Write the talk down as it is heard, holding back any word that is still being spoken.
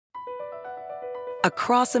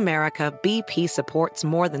Across America, BP supports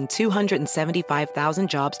more than 275,000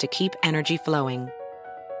 jobs to keep energy flowing.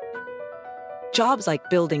 Jobs like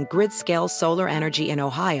building grid-scale solar energy in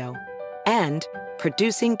Ohio and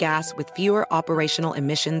producing gas with fewer operational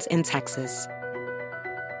emissions in Texas.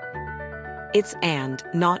 It's and,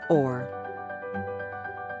 not or.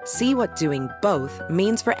 See what doing both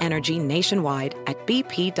means for energy nationwide at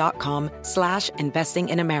bp.com/investing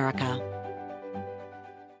in America.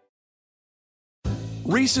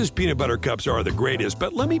 Reese's peanut butter cups are the greatest,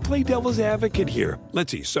 but let me play devil's advocate here.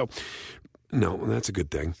 Let's see. So, no, that's a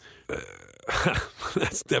good thing.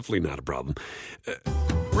 That's definitely not a problem.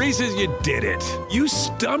 Reese's, you did it. You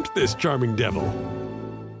stumped this charming devil.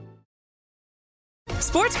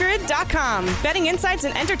 SportsGrid.com. Betting insights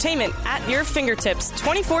and entertainment at your fingertips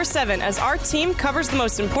 24/7 as our team covers the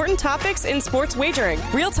most important topics in sports wagering.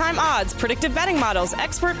 Real-time odds, predictive betting models,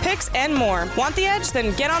 expert picks, and more. Want the edge?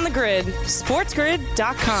 Then get on the grid.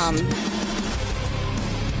 SportsGrid.com.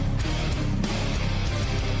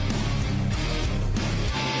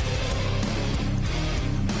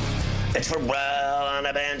 It's Ferrall on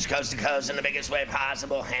the bench, coast to coast, in the biggest way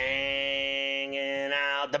possible, hanging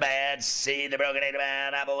out the bad seed, the broken egg, the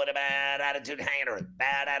bad apple with a bad attitude, hanging around,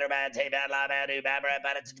 bad attitude, bad tape, bad lie, bad do, bad breath,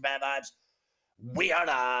 bad attitude, bad vibes. We are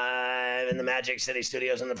live in the Magic City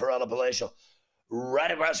Studios in the Ferrall Palatial,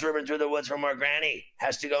 right across the river and through the woods from where Granny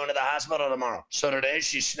has to go into the hospital tomorrow. So today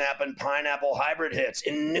she's snapping pineapple hybrid hits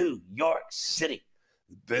in New York City.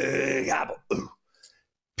 Big Apple. Ooh.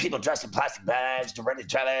 People dressed in plastic bags to ready to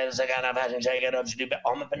travel. I got a fashion shake it up. You do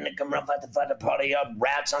all my panic come rough at the party up.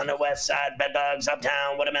 Rats on the west side, bed bugs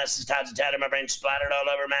uptown. What a mess is tied to tattered. My brain splattered all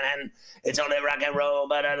over Manhattan. It's only rock and roll,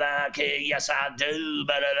 but I like it. Yes, I do,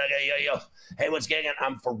 but I like it. Yo. Hey, what's gigging?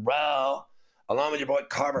 I'm Ferrall, along with your boy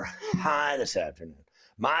Carver. Hi this afternoon.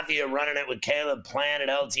 Mafia running it with Caleb Plant at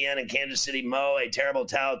LTN in Kansas City. Mo, a terrible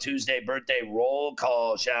towel Tuesday birthday roll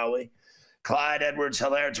call, shall we? Clyde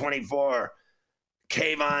Edwards-Hilaire, 24.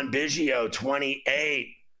 Kayvon Biggio,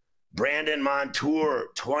 28. Brandon Montour,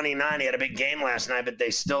 29. He had a big game last night, but they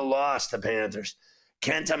still lost, the Panthers.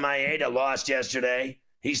 Kenta Maeda lost yesterday.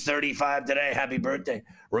 He's 35 today. Happy birthday.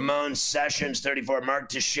 Ramon Sessions, 34. Mark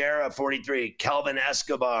Teixeira, 43. Kelvin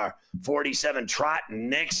Escobar, 47. Trot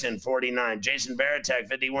Nixon, 49. Jason Varitek,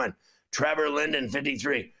 51. Trevor Linden,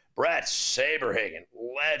 53. Brett Saberhagen,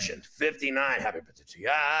 legend, 59. Happy birthday to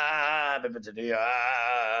ya. Happy birthday to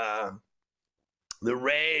ya. The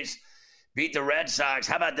Rays beat the Red Sox.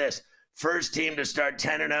 How about this? First team to start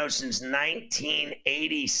 10-0 since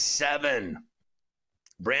 1987.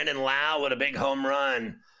 Brandon Lau with a big home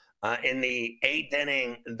run in the 8th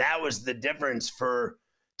inning. That was the difference for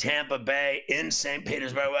Tampa Bay in St.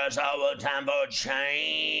 Petersburg. Well, it's all time for a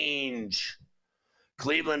change.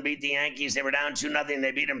 Cleveland beat the Yankees. They were down 2-0.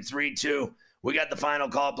 They beat them 3-2. We got the final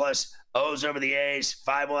call plus O's over the A's,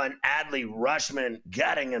 5-1. Adley Rushman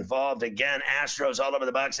getting involved again. Astros all over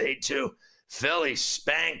the Bucks, 8-2. Philly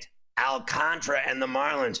spanked Alcantara and the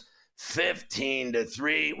Marlins,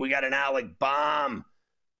 15-3. We got an Alec bomb,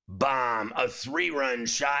 a 3-run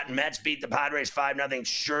shot. Mets beat the Padres 5-0.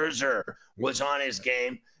 Scherzer was on his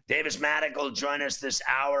game. Davis Mattek will join us this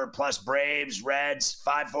hour, plus Braves, Reds,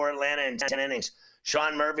 5-4 Atlanta in 10 innings.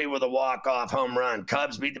 Sean Murphy with a walk-off home run.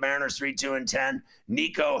 Cubs beat the Mariners 3-2-10.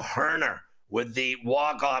 Nico Herner with the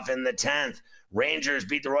walk-off in the 10th. Rangers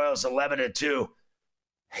beat the Royals 11-2.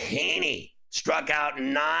 Heaney struck out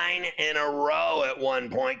 9 in a row at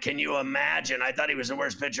one point. Can you imagine? I thought he was the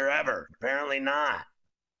worst pitcher ever. Apparently not.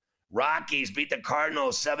 Rockies beat the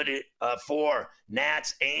Cardinals 7-4.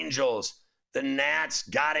 Nats, Angels. The Nats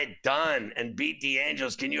got it done and beat the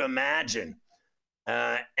Angels. Can you imagine?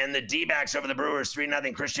 And the D-backs over the Brewers,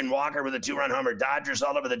 3-0. Christian Walker with a 2-run homer. Dodgers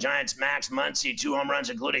all over the Giants. Max Muncy, 2 home runs,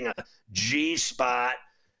 including a G-spot.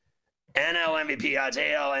 NL MVP odds,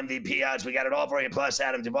 AL MVP odds. We got it all for you. Plus,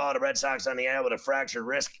 Adam Duvall, the Red Sox on the air with a fractured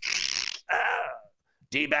wrist.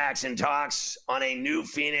 D-backs in talks on a new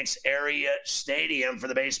Phoenix area stadium for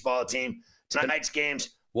the baseball team. Tonight's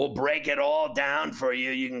games will break it all down for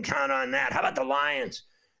you. You can count on that. How about the Lions?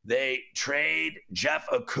 They trade Jeff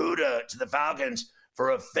Okuda to the Falcons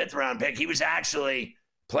for a 5th-round pick. He was actually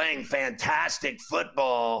playing fantastic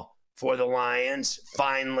football for the Lions,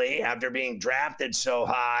 finally, after being drafted so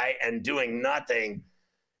high and doing nothing.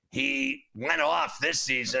 He went off this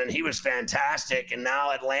season. He was fantastic, and now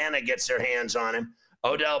Atlanta gets their hands on him.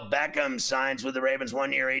 Odell Beckham signs with the Ravens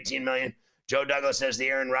 1 year, $18 million. Joe Douglas says the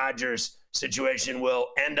Aaron Rodgers situation will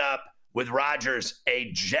end up with Rodgers,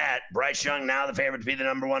 a Jet. Bryce Young now the favorite to be the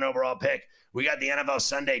number 1 overall pick. We got the NFL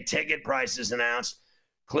Sunday ticket prices announced.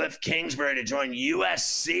 Cliff Kingsbury to join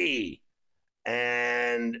USC.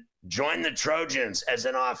 And joined the Trojans as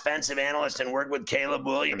an offensive analyst and worked with Caleb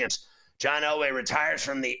Williams. John Elway retires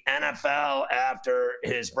from the NFL after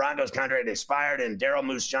his Broncos contract expired, and Daryl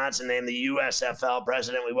Moose Johnson named the USFL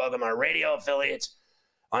president. We welcome our radio affiliates.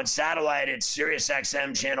 On satellite, it's Sirius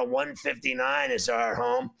XM channel 159 is our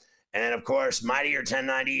home. And, of course, Mightier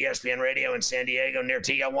 1090 ESPN Radio in San Diego near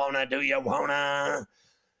Tijuana. Do you wanna?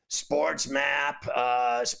 Sports Map,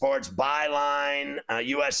 Sports Byline,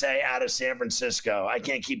 USA out of San Francisco. I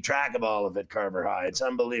can't keep track of all of it, Carver High. It's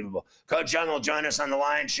unbelievable. Coach Young will join us on the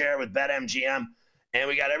Lion's Share with BetMGM. And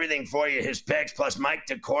we got everything for you, his picks, plus Mike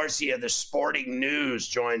DeCourcy of the Sporting News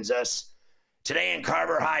joins us. Today in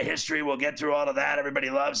Carver High history, we'll get through all of that. Everybody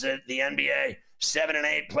loves it. The NBA 7 and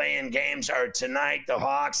 8 play-in games are tonight. The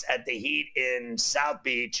Hawks at the Heat in South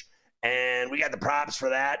Beach. And we got the props for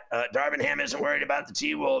that. Darvin Ham isn't worried about the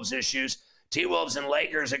T-Wolves issues. T-Wolves and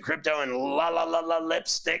Lakers at Crypto in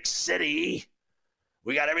Lipstick City.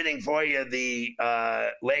 We got everything for you. The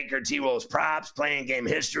Laker T-Wolves props, play-in game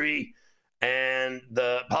history, and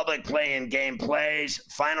the public play-in game plays.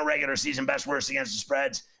 Final regular season best worst against the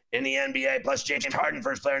spreads in the NBA. Plus James Harden,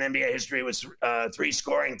 first player in NBA history with 3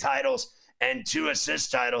 scoring titles and 2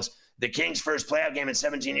 assist titles. The Kings' first playoff game in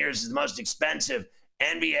 17 years is the most expensive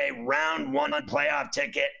NBA round 1 playoff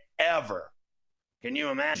ticket ever. Can you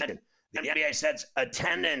imagine? The NBA sets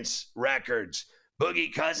attendance records.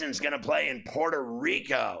 Boogie Cousins going to play in Puerto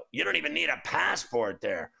Rico. You don't even need a passport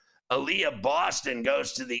there. Aaliyah Boston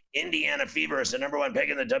goes to the Indiana Fever as the number 1 pick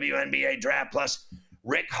in the WNBA draft. Plus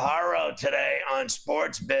Rick Haro today on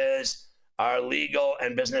Sports Biz, our legal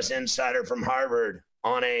and business insider from Harvard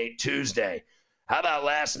on a Tuesday. How about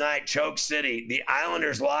last night, Choke City? The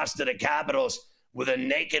Islanders lost to the Capitals with a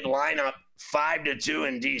naked lineup, 5-2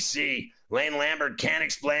 in D.C. Lane Lambert can't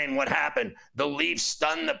explain what happened. The Leafs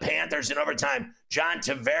stunned the Panthers in overtime. John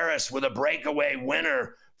Tavares with a breakaway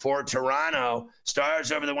winner for Toronto.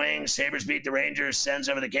 Stars over the Wings. Sabres beat the Rangers. Sens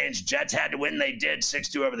over the Canes. Jets had to win. They did.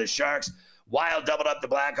 6-2 over the Sharks. Wild doubled up the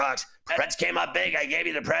Blackhawks. Preds came up big. I gave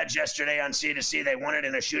you the Preds yesterday on C2C. They won it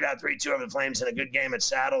in a shootout 3-2 over the Flames in a good game at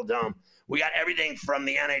Saddle Dome. We got everything from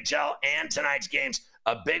the NHL and tonight's games.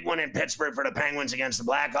 A big one in Pittsburgh for the Penguins against the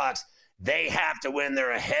Blackhawks. They have to win. They're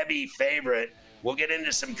a heavy favorite. We'll get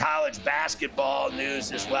into some college basketball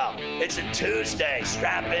news as well. It's a Tuesday.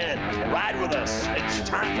 Strap in. Ride with us. It's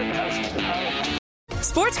time for Coast to Coast.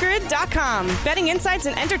 SportsGrid.com. Betting insights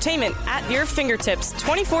and entertainment at your fingertips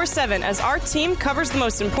 24/7 as our team covers the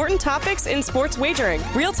most important topics in sports wagering.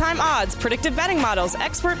 Real-time odds, predictive betting models,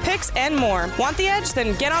 expert picks, and more. Want the edge?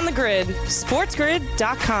 Then get on the grid.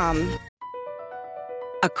 SportsGrid.com.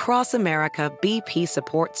 Across America, BP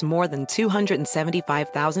supports more than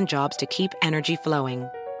 275,000 jobs to keep energy flowing.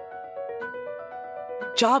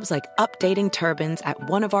 Jobs like updating turbines at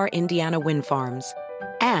one of our Indiana wind farms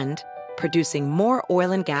and producing more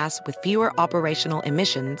oil and gas with fewer operational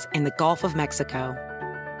emissions in the Gulf of Mexico.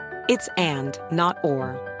 It's and, not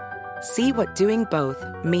or. See what doing both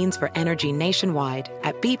means for energy nationwide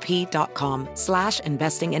at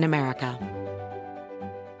bp.com/investing in America.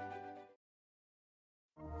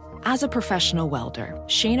 As a professional welder,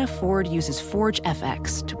 Shayna Ford uses Forge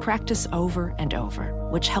FX to practice over and over,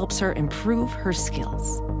 which helps her improve her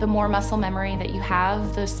skills. The more muscle memory that you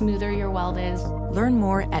have, the smoother your weld is. Learn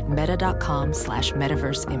more at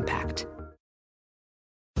meta.com/metaverse impact.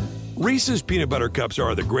 Reese's peanut butter cups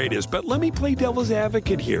are the greatest, but let me play devil's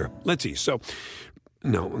advocate here. Let's see. So,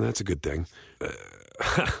 no, that's a good thing.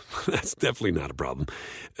 That's definitely not a problem.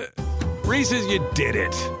 Reese's, you did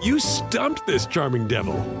it. You stumped this charming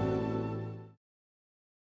devil.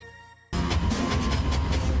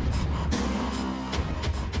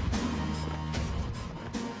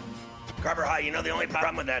 Carver High, the only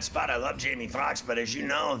problem with that spot, I love Jamie Foxx, but as you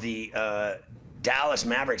know, the Dallas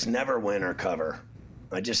Mavericks never win or cover.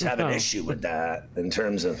 I just have an issue with that in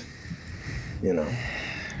terms of,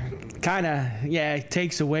 Kind of, it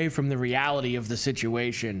takes away from the reality of the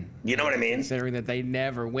situation. You know what I mean? Considering that they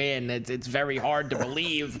never win, it's very hard to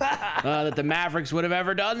believe that the Mavericks would have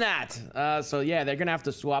ever done that. So, they're going to have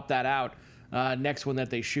to swap that out next one that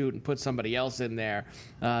they shoot and put somebody else in there.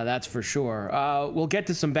 That's for sure. We'll get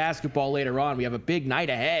to some basketball later on. We have a big night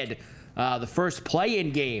ahead. The first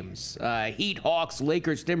play-in games, Heat, Hawks,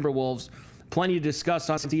 Lakers, Timberwolves. Plenty to discuss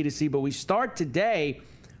on D2C, but we start today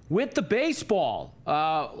with the baseball.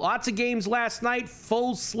 Lots of games last night,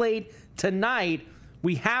 full slate tonight.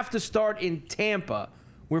 We have to start in Tampa,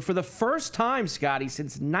 where for the first time, Scotty,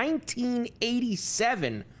 since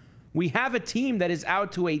 1987, we have a team that is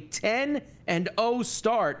out to a 10-0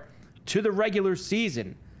 start to the regular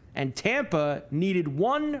season. And Tampa needed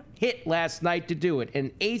one hit last night to do it,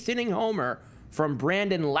 an 8th-inning homer from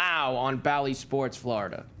Brandon Lau on Bally Sports,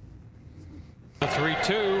 Florida.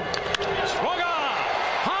 3-2. Swung on.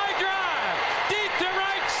 High drive. Deep to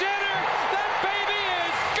right center. That baby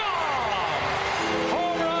is gone.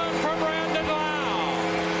 Home run for Brandon Lau.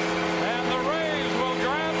 And the Rays will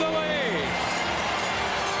grab the lead.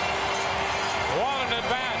 One at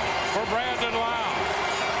bat for Brandon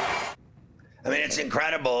Lau. I mean, it's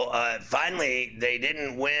incredible. Finally, they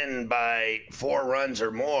didn't win by 4 runs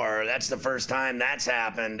or more. That's the first time that's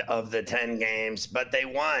happened of the 10 games, but they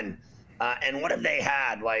won. And what have they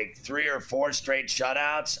had, like 3 or 4 straight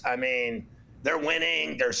shutouts? I mean, they're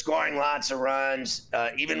winning. They're scoring lots of runs.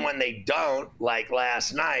 Even when they don't, like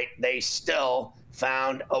last night, they still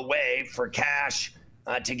found a way for Cash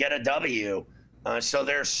to get a W. So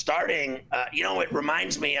they're starting, it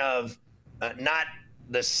reminds me of not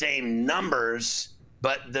the same numbers,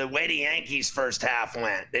 but the way the Yankees first half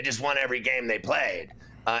went. They just won every game they played.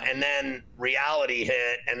 And then reality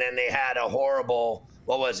hit, and then they had a horrible,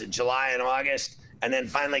 July and August, and then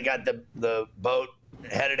finally got the boat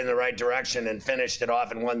headed in the right direction and finished it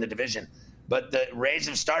off and won the division. But the Rays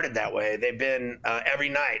have started that way. They've been every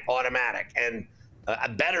night automatic, and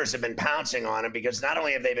bettors have been pouncing on them because not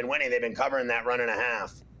only have they been winning, they've been covering that run and a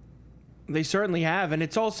half. They certainly have, and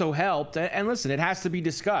it's also helped. And listen, it has to be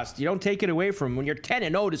discussed. You don't take it away from them. When you're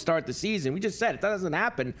 10-0 to start the season, we just said it, that doesn't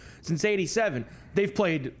happen since '87. They've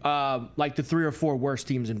played like the 3 or 4 worst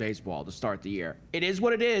teams in baseball to start the year. It is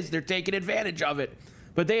what it is. They're taking advantage of it.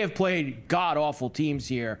 But they have played god-awful teams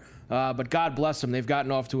here. But God bless them. They've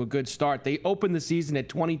gotten off to a good start. They opened the season at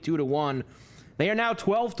 22-1. They are now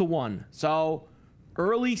 12-1. So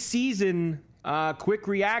early season, quick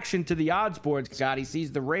reaction to the odds board. Scott, he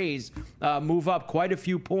sees the Rays move up quite a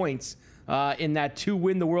few points in that to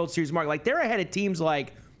win the World Series mark. Like, they're ahead of teams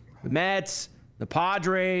like the Mets, the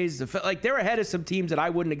Padres. They're ahead of some teams that I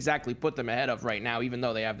wouldn't exactly put them ahead of right now, even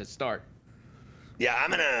though they have this start. Yeah,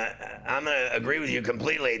 I'm gonna agree with you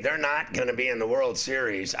completely. They're not gonna be in the World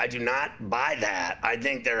Series. I do not buy that. I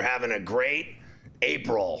think they're having a great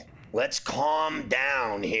April. Let's calm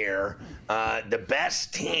down here. The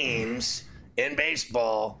best teams in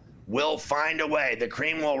baseball will find a way. The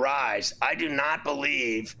cream will rise. I do not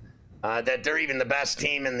believe that they're even the best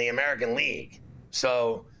team in the American League.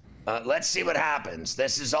 So let's see what happens.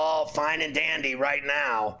 This is all fine and dandy right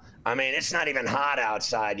now. I mean, it's not even hot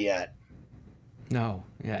outside yet. No,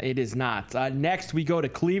 yeah, it is not. Next, we go to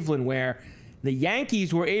Cleveland, where the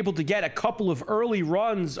Yankees were able to get a couple of early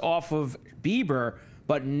runs off of Bieber,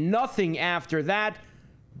 but nothing after that.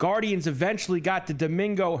 Guardians eventually got to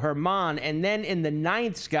Domingo Germán, and then in the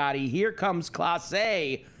 9th, Scotty, here comes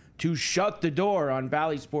Clase to shut the door on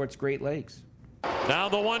Bally Sports Great Lakes. Now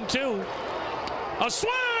the 1-2. A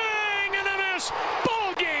swing and a miss.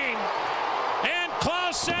 Ball game. And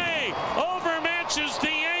Clase overmatches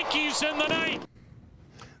the Yankees in the 9th.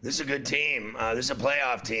 This is a good team. This is a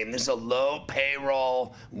playoff team. This is a low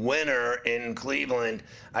payroll winner in Cleveland.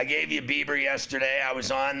 I gave you Bieber yesterday. I was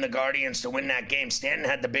on the Guardians to win that game. Stanton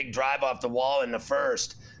had the big drive off the wall in the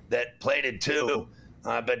first that played it 2.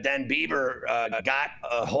 But then Bieber got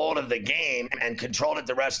a hold of the game and controlled it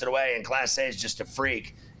the rest of the way. And Clase is just a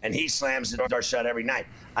freak. And he slams the door shut every night.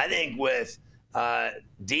 I think with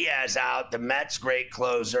Diaz out, the Mets' great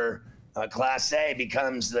closer, Clase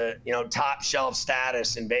becomes the top shelf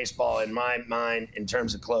status in baseball in my mind in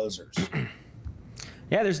terms of closers.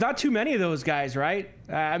 Yeah, there's not too many of those guys, right?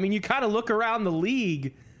 I mean, you kind of look around the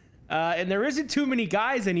league, and there isn't too many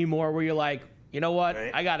guys anymore where you're like, you know what?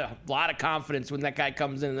 Right. I got a lot of confidence when that guy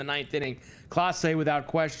comes in the 9th inning. Clase, without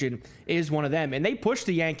question, is one of them. And they pushed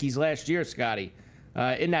the Yankees last year, Scotty,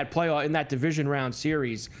 in that division round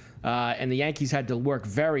series. And the Yankees had to work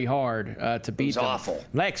very hard to beat them. It was awful.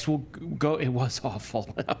 Lex will go. It was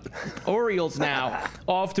awful. Orioles now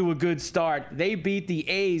off to a good start. They beat the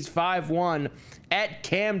A's 5-1 at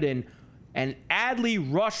Camden. And Adley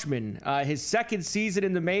Rutschman, his second season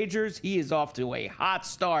in the majors, he is off to a hot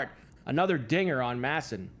start. Another dinger on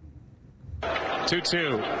Masson.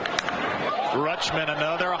 2-2. Rutschman,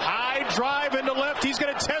 another high drive into left. He's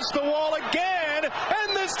going to test the wall again,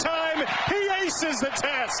 and this time he aces the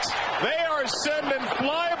test. They are sending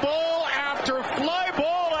fly ball after fly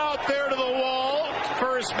ball out there to the wall.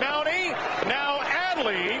 First Mountie, now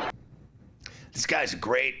Adley. This guy's a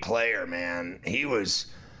great player, man. He was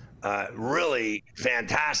really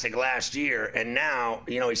fantastic last year, and now,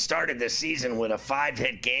 he started this season with a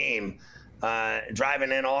 5-hit game,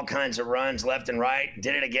 driving in all kinds of runs left and right.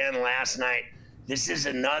 Did it again last night. This is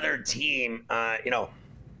another team, I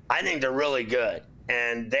think they're really good.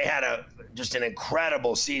 And they had just an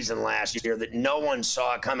incredible season last year that no one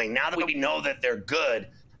saw coming. Now that we know that they're good,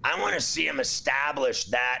 I want to see them establish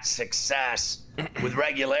that success with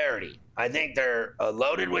regularity. I think they're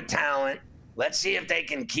loaded with talent. Let's see if they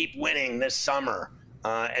can keep winning this summer,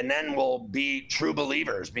 and then we'll be true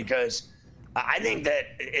believers, because I think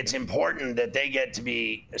that it's important that they get to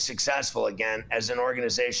be successful again as an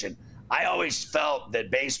organization. I always felt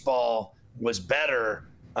that baseball was better,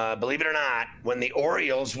 believe it or not, when the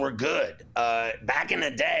Orioles were good. Back in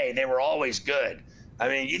the day, they were always good. I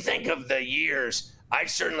mean, you think of the years, I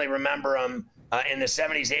certainly remember them in the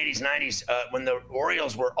 70s, 80s, 90s, when the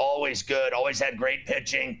Orioles were always good, always had great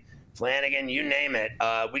pitching, Flanagan, you name it.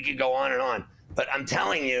 We could go on and on. But I'm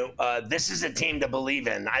telling you, this is a team to believe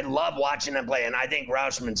in. I love watching them play, and I think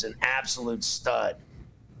Rauschman's an absolute stud.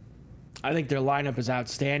 I think their lineup is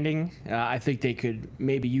outstanding. I think they could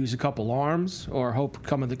maybe use a couple arms, or hope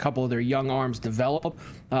a couple of their young arms develop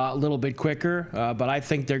a little bit quicker. But I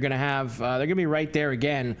think they're going to be right there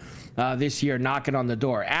again this year, knocking on the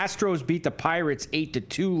door. Astros beat the Pirates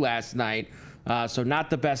 8-2 last night, so not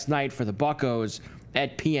the best night for the Buccos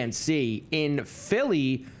at PNC. In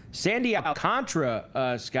Philly, Sandy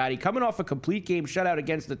Alcantara, Scotty, coming off a complete game shutout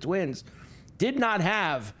against the Twins, did not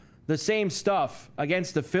have the same stuff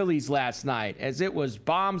against the Phillies last night, as it was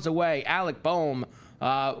bombs away. Alec Boehm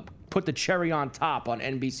put the cherry on top on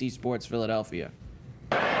NBC Sports Philadelphia.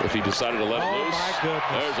 If he decided to let loose, my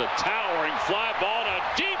goodness. There's a towering fly ball to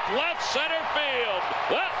deep left center field.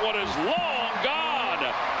 That one is long gone.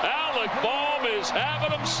 Alec Boehm is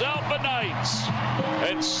having himself a night,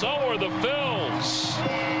 and so are the Phils.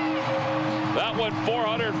 That went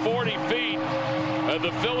 440 feet, and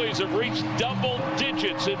the Phillies have reached double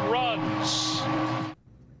digits in runs.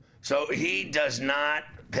 So he does not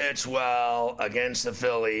pitch well against the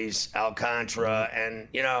Phillies, Alcantara, and,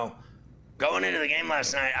 going into the game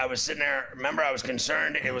last night, I was sitting there. Remember, I was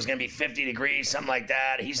concerned it was going to be 50 degrees, something like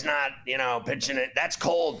that. He's not, pitching it. That's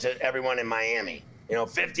cold to everyone in Miami.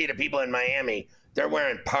 50 to people in Miami, they're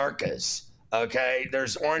wearing parkas, okay?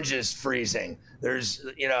 There's oranges freezing. There's,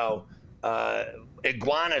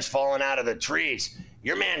 iguanas falling out of the trees.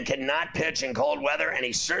 Your man cannot pitch in cold weather, and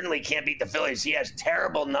he certainly can't beat the Phillies. He has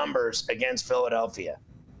terrible numbers against Philadelphia.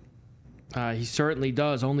 He certainly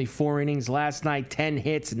does. Only 4 innings last night, 10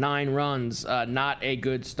 hits, 9 runs. Not a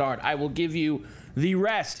good start. I will give you the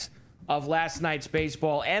rest of last night's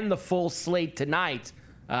baseball and the full slate tonight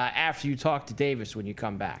after you talk to Davis when you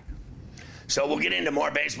come back. So we'll get into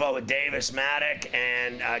more baseball with Davis, Mattek,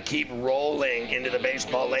 and keep rolling into the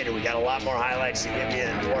baseball later. We got a lot more highlights to give you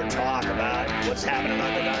and more talk about what's happening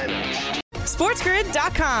on the diamonds.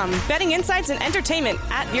 SportsGrid.com. Betting insights and entertainment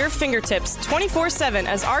at your fingertips 24/7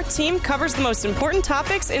 as our team covers the most important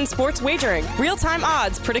topics in sports wagering. Real-time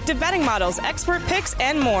odds, predictive betting models, expert picks,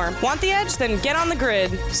 and more. Want the edge? Then get on the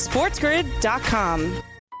grid. SportsGrid.com.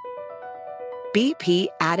 BP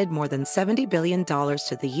added more than $70 billion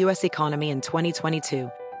to the U.S. economy in 2022.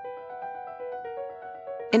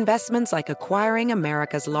 Investments like acquiring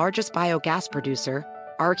America's largest biogas producer,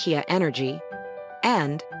 Archaea Energy,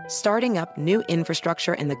 and starting up new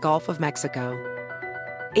infrastructure in the Gulf of Mexico.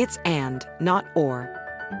 It's and, not or.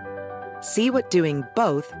 See what doing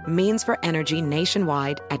both means for energy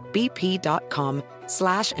nationwide at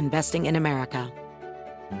bp.com/investing in America.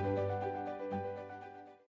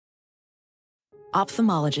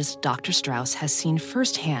 Ophthalmologist Dr. Strauss has seen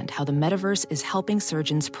firsthand how the metaverse is helping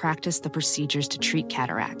surgeons practice the procedures to treat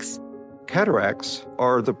cataracts. Cataracts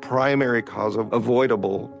are the primary cause of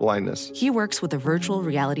avoidable blindness. He works with a virtual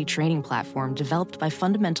reality training platform developed by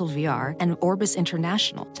Fundamental VR and Orbis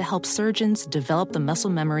International to help surgeons develop the muscle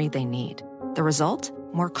memory they need. The result?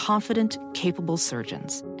 More confident, capable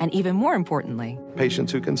surgeons. And even more importantly,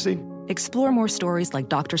 Patients who can see. explore more stories like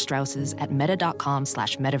Dr. Strauss's at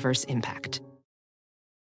meta.com/metaverse impact.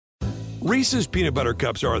 Reese's peanut butter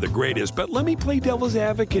cups are the greatest, but let me play devil's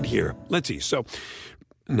advocate here. Let's see. So,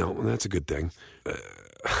 no, that's a good thing.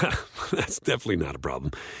 That's definitely not a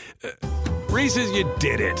problem. Reese's, you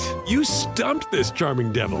did it. You stumped this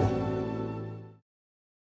charming devil.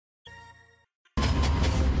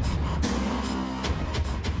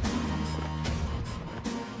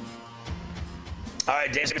 All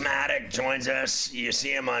right, David Mattek joins us. You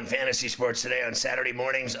see him on Fantasy Sports Today on Saturday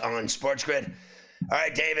mornings on Sports Grid. All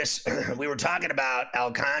right, Davis, we were talking about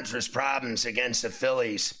Alcantara's problems against the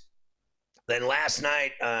Phillies. Then last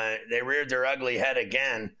night, they reared their ugly head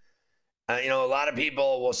again. A lot of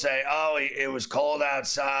people will say, oh, it was cold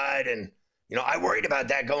outside. And, I worried about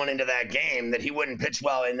that going into that game, that he wouldn't pitch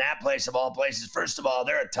well in that place of all places. First of all,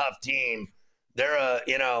 they're a tough team. They're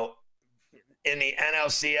in the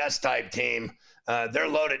NLCS type team. They're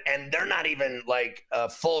loaded, and they're not even like a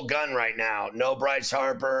full gun right now. No Bryce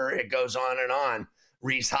Harper. It goes on and on.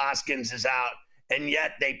 Rhys Hoskins is out, and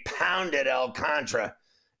yet they pounded Alcantara.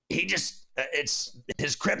 It's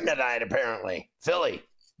his kryptonite, apparently. Philly.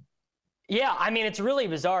 Yeah, I mean, it's really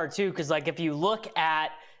bizarre, too, because, like, if you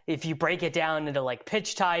break it down into, like,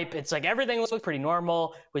 pitch type, it's like everything looked pretty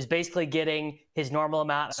normal, was basically getting his normal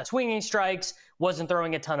amount of swinging strikes, wasn't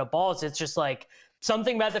throwing a ton of balls. It's just, like,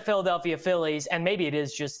 something about the Philadelphia Phillies, and maybe it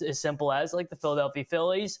is just as simple as, like, the Philadelphia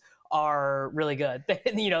Phillies are really good.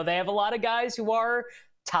 They have a lot of guys who are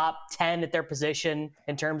top 10 at their position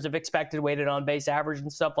in terms of expected weighted on base average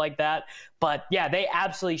and stuff like that. But yeah, they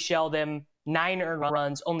absolutely shelled him. 9 earned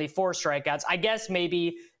runs, only 4 strikeouts. I guess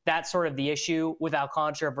maybe that's sort of the issue with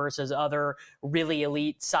Alcantara versus other really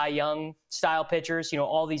elite Cy Young style pitchers.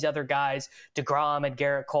 All these other guys, DeGrom and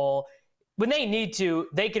Garrett Cole, when they need to,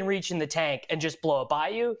 they can reach in the tank and just blow it by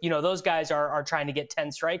you. Those guys are trying to get 10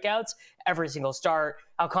 strikeouts every single start.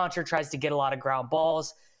 Alcantara tries to get a lot of ground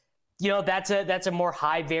balls. That's a more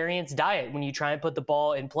high variance diet. When you try and put the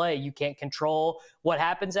ball in play, you can't control what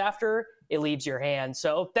happens after it leaves your hand.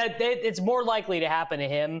 So it's more likely to happen to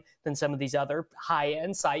him than some of these other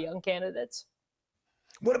high-end Cy Young candidates.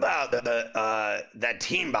 What about that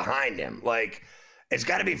team behind him? Like, it's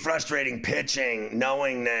got to be frustrating pitching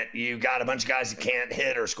knowing that you got a bunch of guys that can't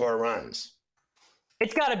hit or score runs.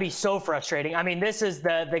 It's got to be so frustrating. I mean, this is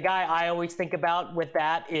the guy I always think about with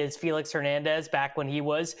that is Felix Hernandez back when he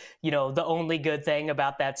was, the only good thing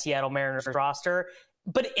about that Seattle Mariners roster.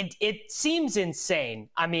 But it seems insane.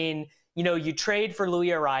 I mean, you trade for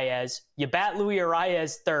Luis Arias, you bat Luis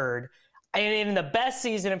Arias third, and in the best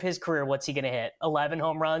season of his career, what's he going to hit? 11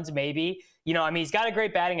 home runs, maybe? He's got a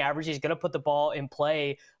great batting average. He's going to put the ball in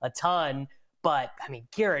play a ton. But,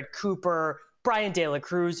 Garrett Cooper, Brian De La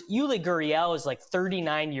Cruz, Yuli Gurriel is like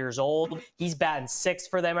 39 years old. He's batting 6th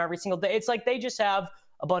for them every single day. It's like they just have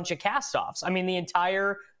a bunch of cast-offs. The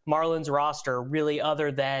entire Marlins roster, really,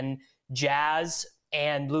 other than Jazz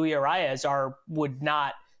and Luis Arias, would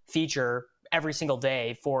not feature every single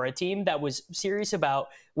day for a team that was serious about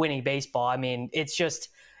winning baseball.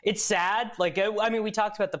 It's sad. We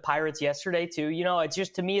talked about the Pirates yesterday too.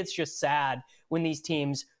 To me, it's just sad when these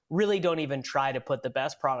teams really don't even try to put the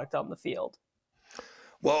best product on the field.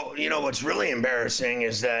 Well, what's really embarrassing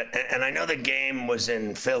is that, and I know the game was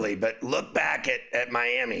in Philly, but look back at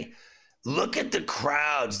Miami. Look at the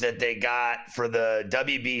crowds that they got for the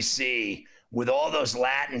WBC with all those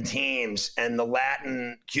Latin teams and the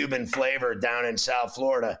Latin Cuban flavor down in South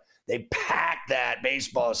Florida. They packed that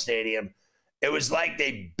baseball stadium. It was like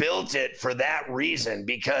they built it for that reason,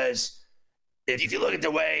 because if you look at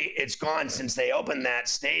the way it's gone since they opened that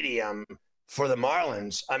stadium for the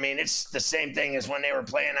Marlins, it's the same thing as when they were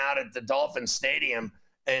playing out at the Dolphins Stadium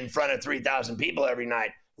in front of 3,000 people every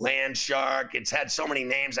night. Land Shark, it's had so many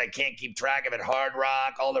names I can't keep track of it, Hard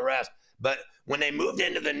Rock, all the rest. But when they moved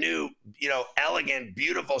into the new, elegant,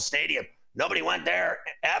 beautiful stadium, nobody went there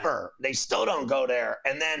ever. They still don't go there.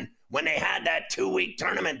 And then when they had that 2-week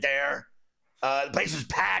tournament there, the place was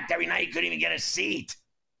packed every night. You couldn't even get a seat.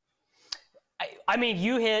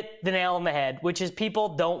 You hit the nail on the head, which is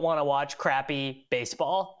people don't want to watch crappy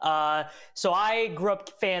baseball. So I grew up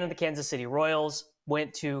a fan of the Kansas City Royals,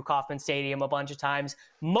 went to Kauffman Stadium a bunch of times.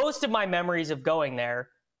 Most of my memories of going there,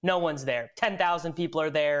 no one's there. 10,000 people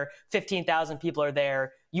are there. 15,000 people are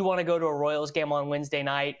there. You want to go to a Royals game on Wednesday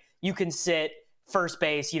night, you can sit first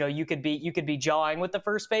base. You could be jawing with the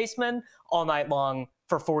first baseman all night long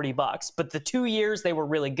for $40. But the 2 years they were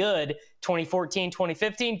really good, 2014,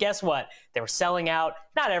 2015, guess what? They were selling out,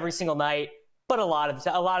 not every single night, but a lot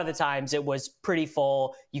of the times it was pretty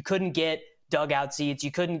full. You couldn't get dugout seats.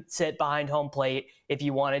 You couldn't sit behind home plate if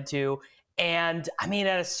you wanted to. And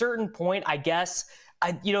at a certain point, I guess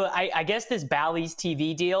this Bally's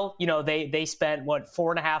TV deal, they spent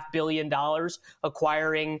 $4.5 billion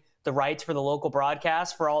acquiring the rights for the local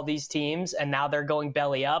broadcast for all these teams, and now they're going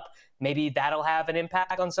belly up. Maybe that'll have an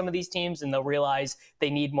impact on some of these teams, and they'll realize they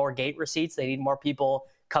need more gate receipts. They need more people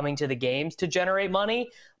coming to the games to generate money.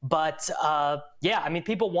 But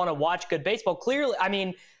people want to watch good baseball.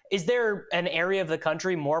 Clearly, is there an area of the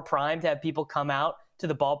country more primed to have people come out to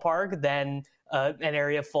the ballpark than an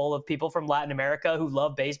area full of people from Latin America who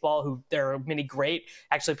love baseball, who there are many great,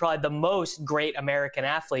 actually probably the most great American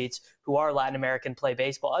athletes who are Latin American play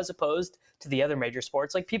baseball as opposed to the other major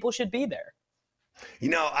sports? People should be there.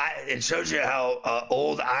 It shows you how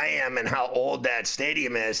old I am and how old that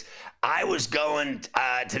stadium is. I was going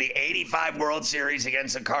to the 85 World Series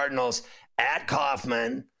against the Cardinals at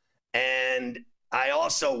Kauffman, and I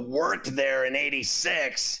also worked there in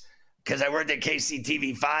 86 because I worked at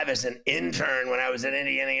KCTV5 as an intern when I was at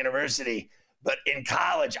Indiana University. But in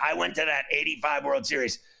college, I went to that 85 World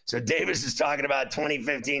Series. So Davis is talking about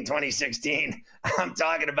 2015, 2016. I'm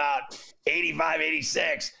talking about 85,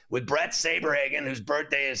 86 with Brett Saberhagen, whose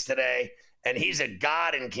birthday is today. And he's a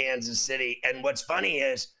god in Kansas City. And what's funny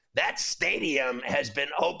is that stadium has been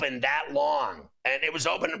open that long. And it was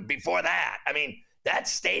open before that. I mean, that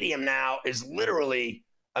stadium now is literally,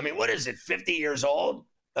 I mean, what is it, 50 years old?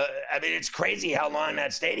 I mean, it's crazy how long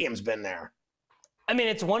that stadium's been there. I mean,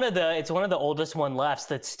 it's one of the oldest one left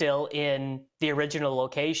that's still in the original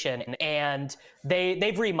location, and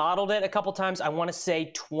they've remodeled it a couple times. I want to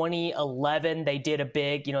say 2011 they did a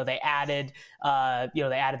big, they added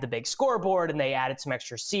the big scoreboard and they added some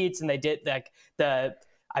extra seats, and they did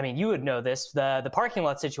you would know this, the parking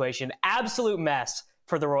lot situation, absolute mess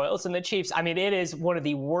for the Royals and the Chiefs. I mean, it is one of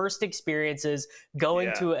the worst experiences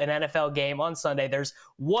going to an NFL game on Sunday. There's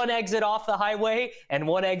one exit off the highway and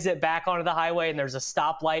one exit back onto the highway, and there's a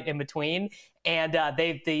stoplight in between. And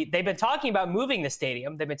they've been talking about moving the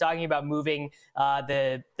stadium. They've been talking about moving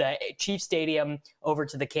the Chiefs Stadium over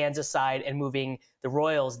to the Kansas side and moving the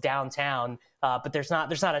Royals downtown. But there's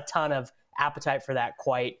not a ton of appetite for that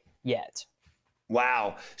quite yet.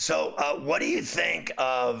 Wow. So what do you think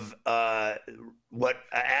of what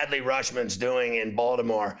Adley Rutschman's doing in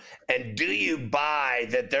Baltimore? And do you buy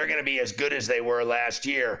that they're going to be as good as they were last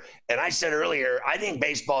year? And I said earlier, I think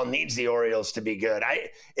baseball needs the Orioles to be good.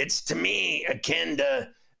 It's to me akin to,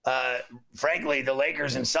 frankly, the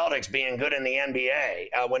Lakers and Celtics being good in the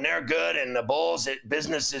NBA. When they're good and the Bulls,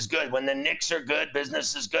 business is good. When the Knicks are good,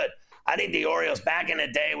 business is good. I think the Orioles back in the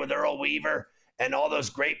day with Earl Weaver and all those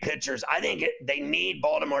great pitchers, I think they need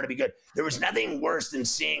Baltimore to be good. There was nothing worse than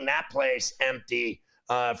seeing that place empty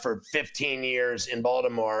for 15 years in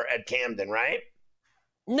Baltimore at Camden, right?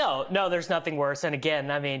 No, there's nothing worse. And again,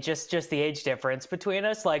 I mean, just the age difference between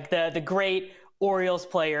us. Like the great Orioles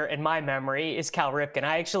player in my memory is Cal Ripken.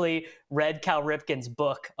 I actually read Cal Ripken's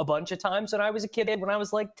book a bunch of times when I was a kid, when I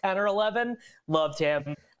was like 10 or 11. Loved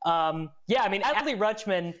him. I mean, Adley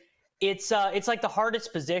Rutschman, it's like the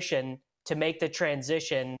hardest position to make the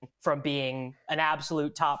transition from being an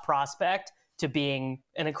absolute top prospect to being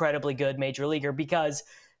an incredibly good major leaguer, because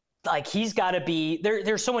like he's got to be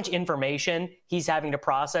there's so much information he's having to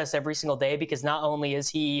process every single day, because not only is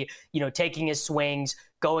he, taking his swings,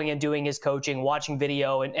 going and doing his coaching, watching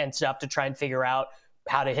video and stuff to try and figure out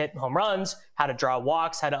how to hit home runs, how to draw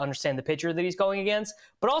walks, how to understand the pitcher that he's going against,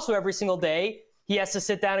 but also every single day he has to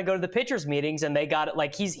sit down and go to the pitchers meetings, and they got it.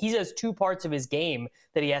 Like he has two parts of his game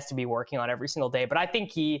that he has to be working on every single day. But I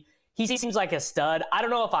think he seems like a stud. I don't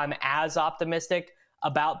know if I'm as optimistic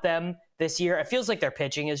about them this year. It feels like their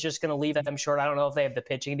pitching is just going to leave them short. I don't know if they have the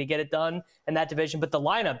pitching to get it done in that division, but the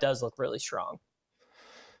lineup does look really strong.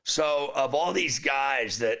 So of all these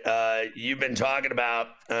guys that you've been talking about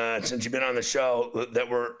since you've been on the show that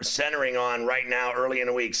we're centering on right now early in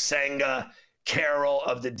the week, Senga, Carroll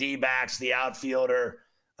of the D-backs, the outfielder,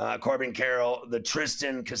 Corbin Carroll, the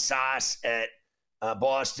Tristan Casas at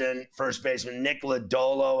Boston, first baseman, Nick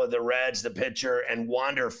Lodolo of the Reds, the pitcher, and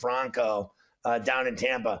Wander Franco down in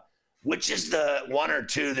Tampa. Which is the one or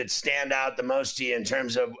two that stand out the most to you in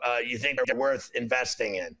terms of you think they're worth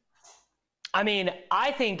investing in? I mean,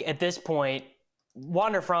 I think at this point,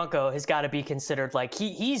 Wander Franco has got to be considered like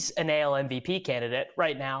he's an AL MVP candidate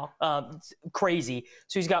right now. It's crazy.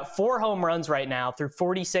 So he's got 4 home runs right now through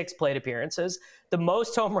 46 plate appearances. The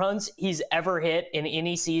most home runs he's ever hit in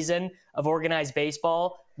any season of organized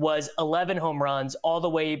baseball was 11 home runs all the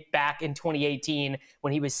way back in 2018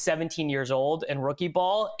 when he was 17 years old in rookie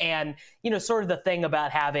ball. And, sort of the thing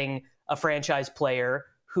about having a franchise player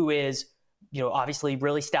who is, obviously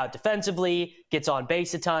really stout defensively, gets on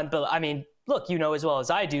base a ton. But I mean, look, as well as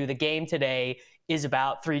I do, the game today is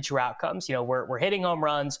about 3 true outcomes. We're hitting home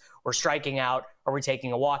runs, we're striking out, or we're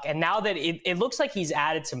taking a walk. And now that it looks like he's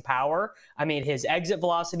added some power, I mean, his exit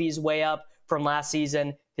velocity is way up from last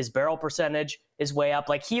season. His barrel percentage is way up.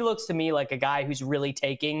 Like, he looks to me like a guy who's really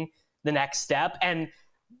taking the next step. And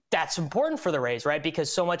that's important for the Rays, right?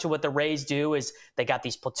 Because so much of what the Rays do is they got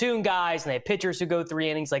these platoon guys and they have pitchers who go 3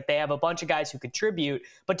 innings. Like, they have a bunch of guys who contribute.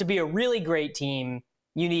 But to be a really great team,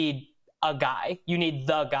 you need a guy. You need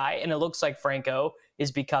the guy. And it looks like Franco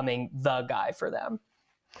is becoming the guy for them.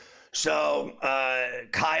 So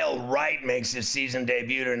Kyle Wright makes his season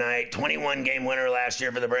debut tonight. 21-game winner last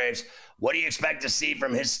year for the Braves. What do you expect to see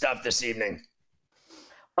from his stuff this evening?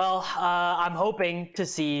 Well, I'm hoping to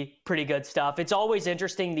see pretty good stuff. It's always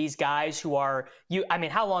interesting, these guys who are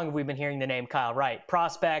how long have we been hearing the name Kyle Wright?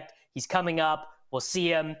 Prospect. He's coming up. We'll see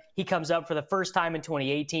him. He comes up for the first time in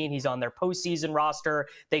 2018. He's on their postseason roster.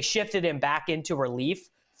 They shifted him back into relief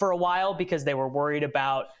for a while because they were worried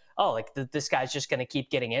about oh, like this guy's just going to keep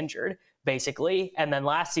getting injured, basically. And then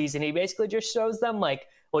last season, he basically just shows them like,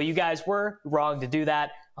 well, you guys were wrong to do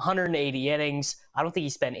that. 180 innings. I don't think he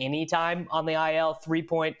spent any time on the IL.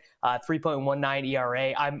 3.19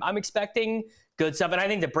 ERA. I'm expecting good stuff, and I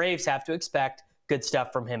think the Braves have to expect good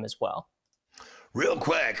stuff from him as well. Real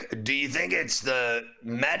quick, do you think it's the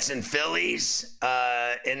Mets and Phillies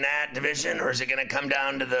in that division, or is it going to come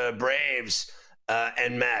down to the Braves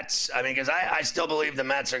and Mets? I mean, because I still believe the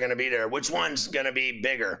Mets are going to be there. Which one's going to be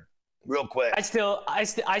bigger? Real quick. I still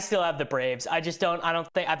have the Braves. I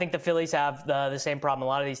think the Phillies have the same problem a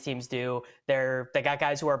lot of these teams do. They got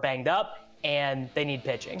guys who are banged up and they need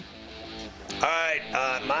pitching. All right,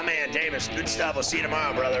 my man Davis, good stuff. We'll see you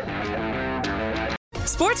tomorrow, brother.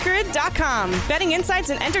 SportsGrid.com. Betting insights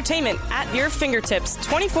and entertainment at your fingertips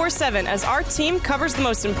 24/7 as our team covers the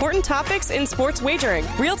most important topics in sports wagering.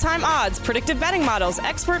 Real-time odds, predictive betting models,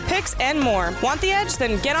 expert picks, and more. Want the edge?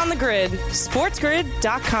 Then get on the grid.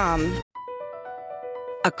 SportsGrid.com.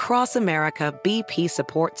 Across America, BP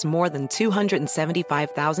supports more than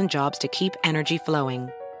 275,000 jobs to keep energy flowing.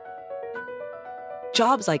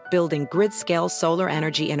 Jobs like building grid-scale solar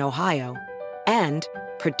energy in Ohio and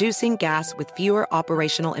producing gas with fewer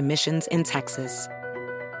operational emissions in Texas.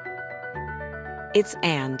 It's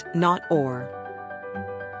and, not or.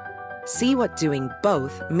 See what doing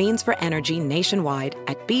both means for energy nationwide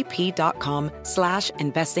at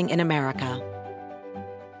bp.com/investing in America.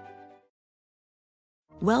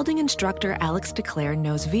 Welding instructor Alex DeClaire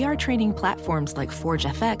knows VR training platforms like Forge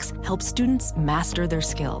FX help students master their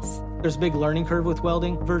skills. There's a big learning curve with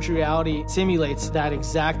welding. Virtual reality simulates that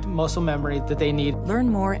exact muscle memory that they need. Learn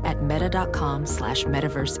more at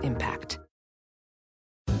meta.com/metaverse impact.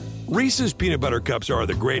 Reese's peanut butter cups are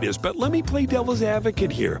the greatest, but let me play devil's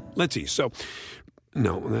advocate here. Let's see. So,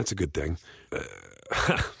 no, that's a good thing.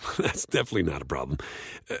 That's definitely not a problem.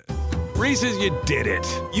 Reese's, you did it.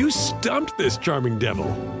 You stumped this charming devil.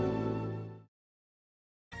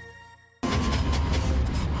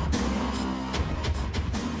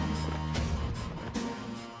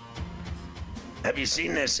 Have you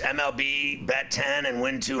seen this MLB bet 10 and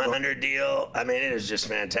win 200 deal? I mean, it is just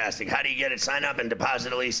fantastic. How do you get it? Sign up and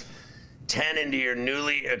deposit at least 10 into your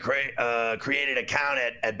newly created account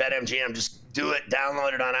at BetMGM. Just do it.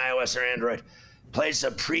 Download it on iOS or Android. Place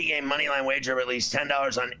a pregame moneyline wager of at least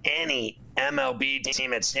 $10 on any MLB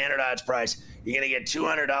team at standard odds price. You're going to get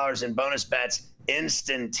 $200 in bonus bets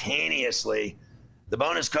instantaneously. The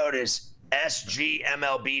bonus code is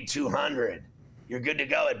SGMLB200. You're good to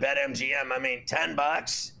go at BetMGM. I mean,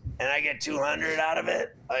 $10 and I get 200 out of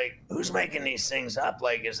it. Like, who's making these things up?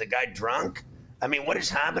 Like, is the guy drunk? I mean, what is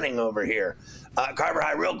happening over here? Carver,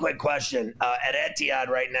 hi, real quick question. At Etihad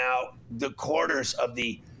right now, the quarters of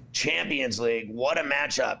the Champions League, what a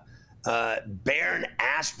matchup. Bayern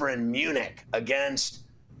Aspirin Munich against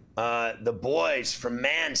the boys from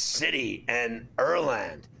Man City and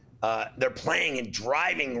Erland. They're playing in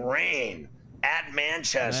driving rain at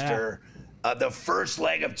Manchester. The first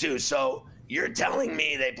leg of two. So you're telling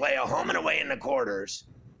me they play a home and away in the quarters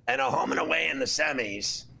and a home and away in the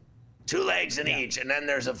semis, 2 legs in each, and then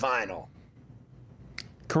there's a final.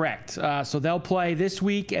 Correct. So they'll play this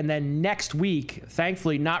week and then next week,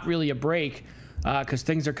 thankfully not really a break because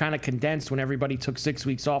things are kind of condensed when everybody took 6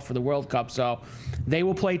 weeks off for the World Cup. So they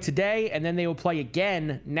will play today and then they will play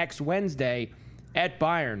again next Wednesday at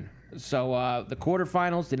Bayern. So the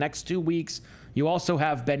quarterfinals, the next 2 weeks. You also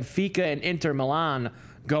have Benfica and Inter Milan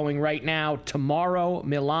going right now. Tomorrow,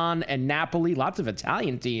 Milan and Napoli. Lots of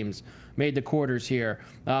Italian teams made the quarters here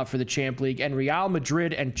for the Champ League. And Real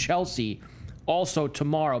Madrid and Chelsea also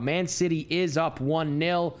tomorrow. Man City is up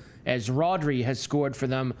 1-0 as Rodri has scored for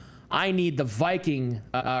them. I need the Viking,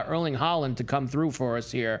 Erling Haaland, to come through for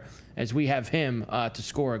us here as we have him to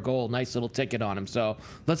score a goal. Nice little ticket on him. So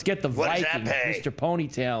let's get the Viking, Mr.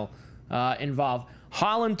 Ponytail, involved.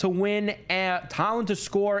 Haaland to win, Haaland to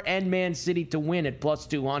score, and Man City to win at plus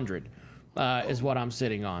 200 is what I'm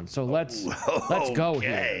sitting on. So let's go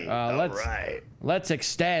here. Let's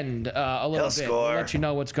extend a little bit. We'll let you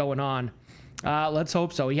know what's going on. Let's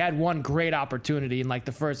hope so. He had one great opportunity in like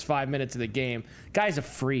the first 5 minutes of the game. Guy's a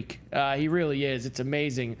freak. He really is. It's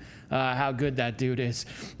amazing how good that dude is.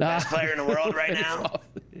 Best player in the world right now?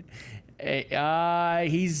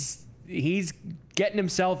 He's getting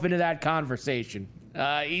himself into that conversation.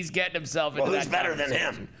 He's getting himself into that conversation. Who's better than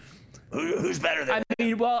him? Who's better than him? I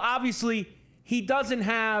mean, well, obviously, he doesn't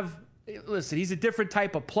have... Listen, he's a different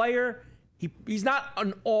type of player. He's not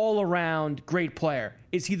an all-around great player.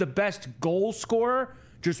 Is he the best goal scorer?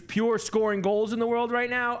 Just pure scoring goals in the world right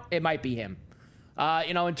now? It might be him.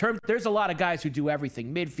 There's a lot of guys who do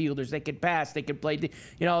everything. Midfielders, they can pass, they can play.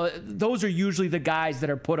 Those are usually the guys that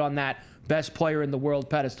are put on that best player in the world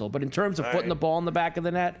pedestal. But in terms of putting the ball in the back of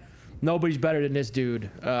the net, nobody's better than this dude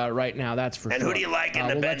right now. That's for sure. And who do you like in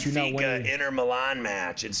the Benfica Inter Milan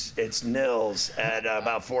match? It's nils at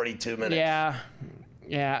about 42 minutes.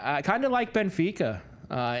 Yeah. I kind of like Benfica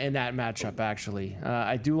in that matchup, actually.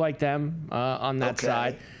 I do like them on that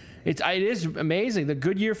side. It is amazing. The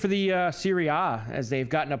good year for the Serie A, as they've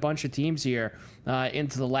gotten a bunch of teams here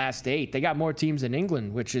into the last 8. They got more teams than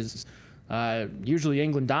England, which is usually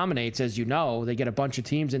England dominates, as you know. They get a bunch of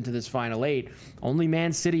teams into this final 8. Only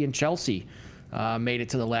Man City and Chelsea made it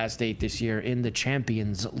to the last 8 this year in the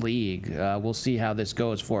Champions League. We'll see how this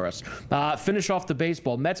goes for us. Finish off the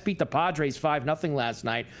baseball. Mets beat the Padres 5-0 last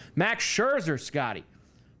night. Max Scherzer, Scotty.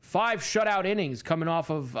 5 shutout innings coming off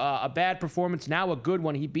of a bad performance, now a good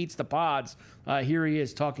one. He beats the Pods. Here he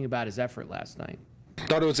is talking about his effort last night.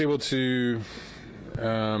 Thought I was able to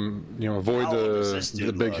avoid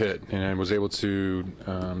the big hit, and I was able to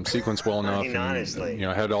sequence well enough. And, honestly,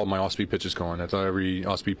 I had all my off-speed pitches going. I thought every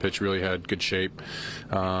off-speed pitch really had good shape,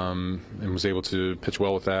 and was able to pitch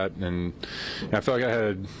well with that. And I felt like I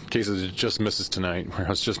had cases of just misses tonight, where I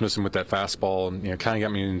was just missing with that fastball, and kind of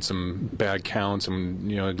got me in some bad counts, and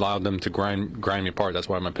allowed them to grind me apart. That's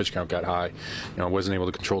why my pitch count got high. I wasn't able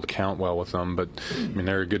to control the count well with them, but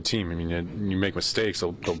they're a good team. You make mistakes,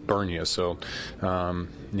 they'll burn you. So.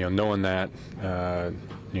 Knowing that,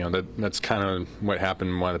 that's kind of what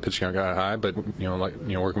happened when the pitch count got high. But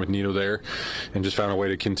working with Nito there, and just found a way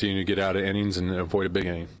to continue to get out of innings and avoid a big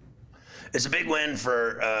inning. It's a big win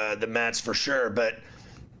for the Mets for sure, but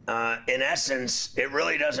in essence, it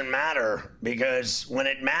really doesn't matter, because when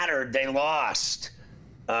it mattered, they lost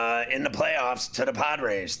in the playoffs to the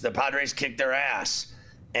Padres. The Padres kicked their ass,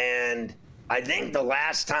 and I think the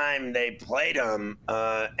last time they played him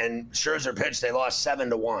and Scherzer pitched, they lost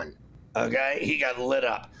 7-1. Okay, he got lit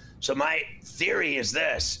up. So my theory is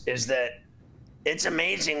that it's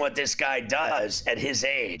amazing what this guy does at his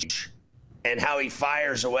age and how he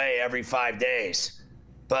fires away every 5 days.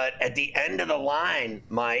 But at the end of the line,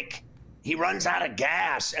 Mike, he runs out of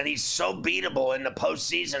gas, and he's so beatable in the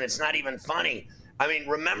postseason. It's not even funny. I mean,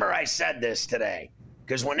 remember I said this today,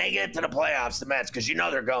 because when they get to the playoffs, the Mets, because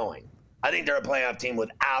they're going. I think they're a playoff team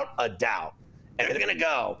without a doubt. And they're going to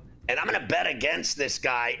go. And I'm going to bet against this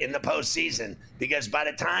guy in the postseason, because by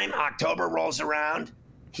the time October rolls around,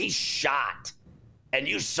 he's shot. And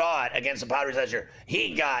you saw it against the Padres last year.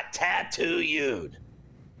 He got tattooed.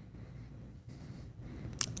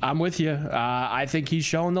 I'm with you. I think he's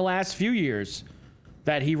shown the last few years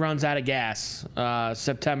that he runs out of gas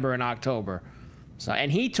September and October.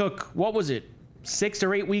 And he took, 6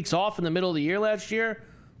 or 8 weeks off in the middle of the year last year,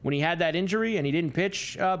 when he had that injury, and he didn't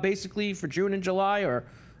pitch basically for June and July, or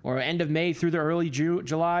end of May through the early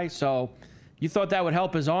July. So you thought that would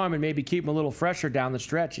help his arm and maybe keep him a little fresher down the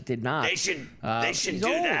stretch. It did not. They should do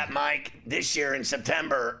that, Mike, this year in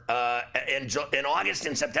September. In August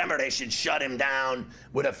and September, they should shut him down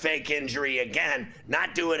with a fake injury again.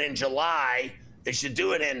 Not do it in July. They should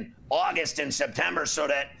do it in August and September, so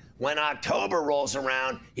that when October rolls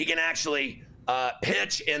around, he can actually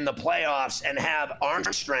pitch in the playoffs and have arm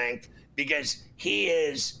strength, because he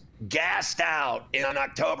is gassed out in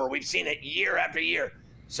October. We've seen it year after year.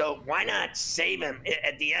 So why not save him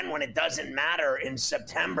at the end when it doesn't matter in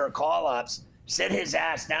September call-ups? Sit his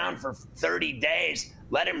ass down for 30 days,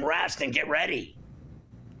 let him rest and get ready.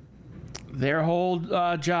 Their whole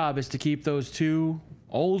job is to keep those 2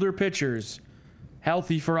 older pitchers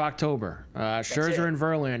healthy for October. Scherzer and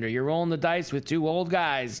Verlander. You're rolling the dice with 2 old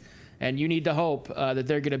guys, and you need to hope that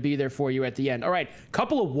they're going to be there for you at the end. All right,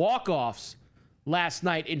 couple of walk-offs last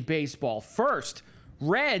night in baseball. First,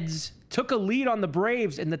 Reds took a lead on the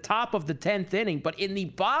Braves in the top of the 10th inning, but in the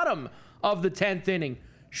bottom of the 10th inning,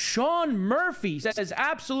 Sean Murphy says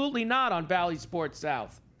absolutely not on Bally Sports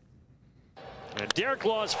South. And Derek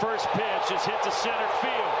Law's first pitch is hit to center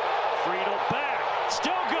field. Friedel back,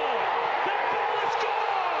 still going. That ball is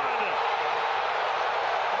gone!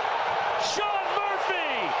 Sean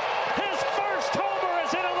Murphy, his first homer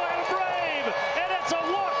as an Atlanta Brave, and it's a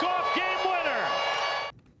walk-off game winner.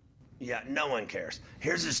 Yeah, no one cares.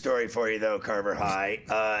 Here's a story for you, though, Carver High.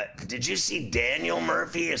 Did you see Daniel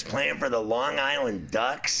Murphy is playing for the Long Island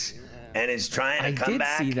Ducks and is trying to come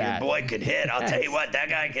back? Your boy could hit. I'll tell you what, that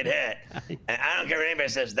guy could hit. And I don't care what anybody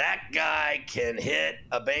says. That guy can hit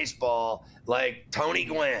a baseball like Tony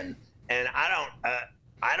Gwynn. And I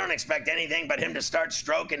don't expect anything but him to start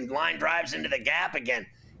stroking line drives into the gap again.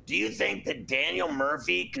 Do you think that Daniel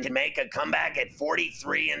Murphy can make a comeback at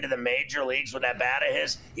 43 into the major leagues with that bat of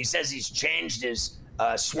his? He says he's changed his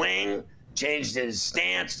swing, changed his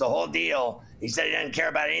stance, the whole deal. He said he doesn't care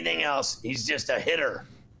about anything else. He's just a hitter.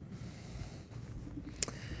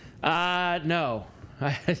 No.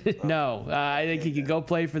 No. I think he could go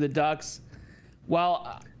play for the Ducks.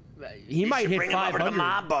 Well, he might hit 500. Bring him over to the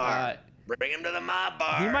mob bar. Bring him to the mob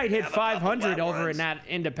bar. He might hit 500 over in that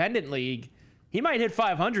independent league. He might hit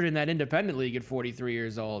 500 in that independent league at 43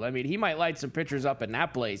 years old. I mean, he might light some pitchers up in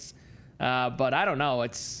that place. But I don't know. I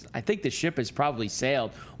think the ship has probably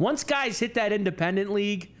sailed. Once guys hit that independent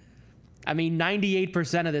league, I mean,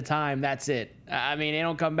 98% of the time, that's it. I mean, they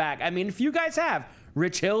don't come back. I mean, if you guys have.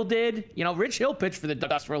 Rich Hill did. You know, Rich Hill pitched for the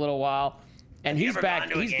Ducks for a little while. And he's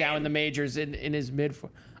back. He's down in the majors in his mid.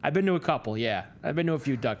 I've been to a couple, yeah. I've been to a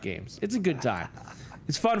few Duck games. It's a good time.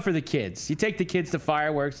 It's fun for the kids. You take the kids to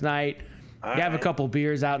fireworks night. You have a couple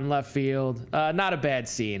beers out in left field. Not a bad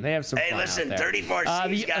scene. They have some fun. Hey, listen,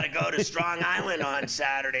 34C's got to go to Strong Island on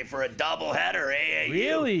Saturday for a doubleheader. AAU.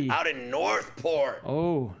 Really? Out in Northport.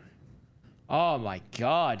 Oh my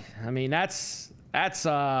God. I mean, that's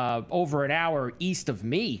over an hour east of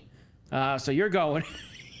me. So you're going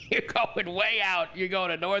way out. You're going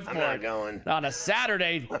to Northport. I'm not going. On a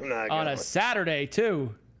Saturday. I'm not going. On a Saturday,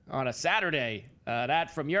 too. On a Saturday. That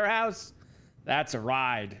from your house, that's a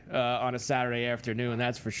ride on a Saturday afternoon.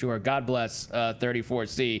 That's for sure. God bless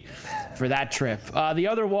 34C for that trip. The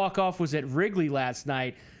other walk-off was at Wrigley last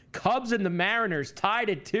night. Cubs and the Mariners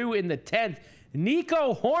tied at 2 in the 10th.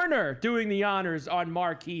 Nico Horner doing the honors on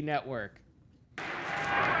Marquee Network. Right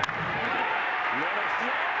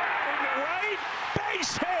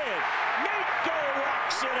base hit. Nico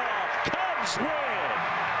rocks it off. Cubs win.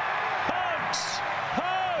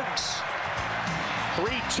 Hugs.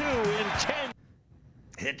 3-2 in 10.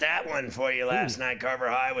 Hit that one for you last night, Carver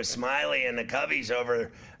High with Smiley and the Cubbies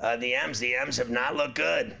over the M's. The M's have not looked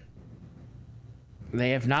good.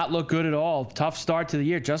 They have not looked good at all. Tough start to the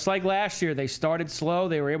year. Just like last year, they started slow.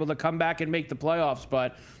 They were able to come back and make the playoffs,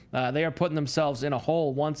 but they are putting themselves in a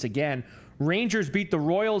hole once again. Rangers beat the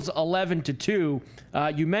Royals 11-2.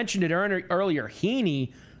 You mentioned it earlier.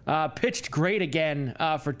 Heaney pitched great again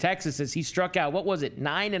for Texas as he struck out,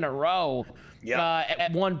 9 in a row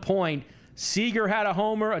at one point. Seager had a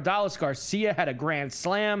homer. Adolis Garcia had a grand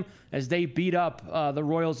slam as they beat up the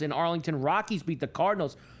Royals in Arlington. Rockies beat the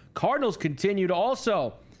Cardinals. Cardinals continue to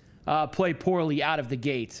also play poorly out of the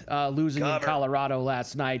gate, losing in Colorado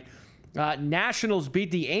last night. Nationals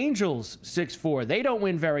beat the Angels 6-4. They don't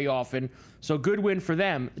win very often, so good win for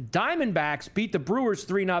them. Diamondbacks beat the Brewers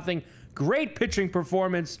 3-0. Great pitching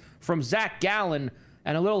performance from Zach Gallen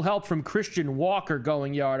and a little help from Christian Walker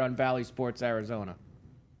going yard on Valley Sports Arizona.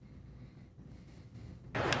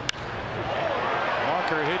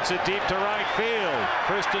 Walker hits it deep to right field.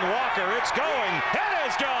 Christian Walker, it's going. It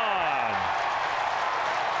is gone.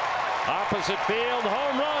 Opposite field,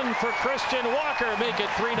 home run for Christian Walker. Make it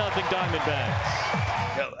 3-0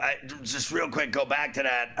 Diamondbacks. Just real quick, go back to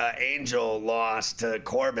that Angel loss to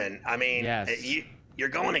Corbin. I mean, you're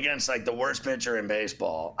going against like the worst pitcher in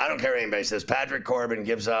baseball. I don't care what anybody says. Patrick Corbin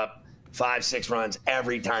gives up 5-6 runs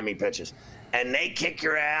every time he pitches. And they kick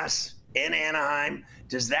your ass in Anaheim.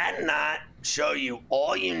 Does that not show you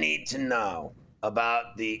all you need to know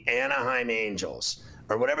about the Anaheim Angels,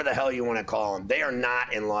 or whatever the hell you want to call them? They are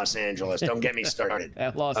not in Los Angeles. Don't get me started.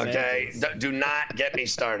 Okay? Do not get me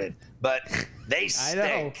started. But they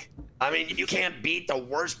stink. I mean, you can't beat the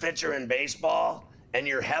worst pitcher in baseball, and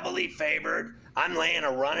you're heavily favored. I'm laying a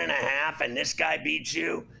 1.5, and this guy beats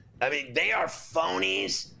you. I mean, they are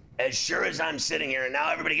phonies as sure as I'm sitting here. And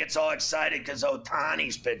now everybody gets all excited because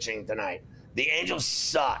Ohtani's pitching tonight. The Angels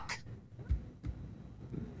suck.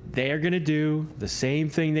 They are going to do the same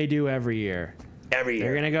thing they do every year. Every year.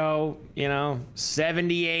 They're going to go,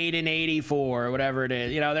 78-84 or whatever it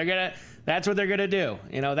is. That's what they're going to do.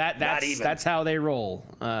 That's how they roll.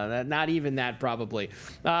 Not even that, probably.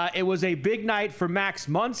 It was a big night for Max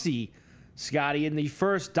Muncy, Scotty, in the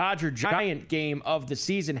first Dodger-Giant game of the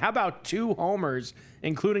season. How about 2 homers,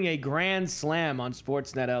 including a grand slam on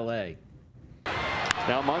Sportsnet LA?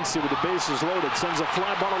 Now Muncy with the bases loaded, sends a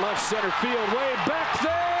fly ball to left center field, way back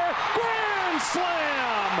there, grand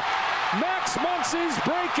slam! Max Muncy's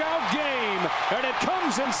breakout game, and it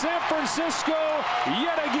comes in San Francisco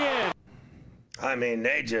yet again. I mean,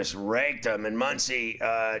 they just raked him, and Muncy,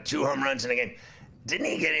 2 home runs in a game. Didn't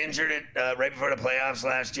he get injured right before the playoffs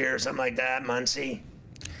last year or something like that, Muncy?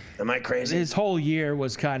 Am I crazy? His whole year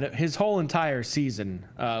was his whole entire season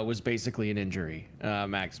was basically an injury,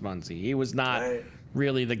 Max Muncy. He was not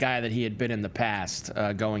really the guy that he had been in the past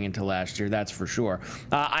going into last year, that's for sure.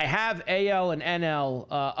 I have AL and NL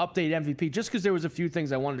update MVP just because there was a few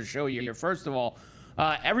things I wanted to show you here. First of all,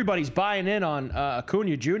 everybody's buying in on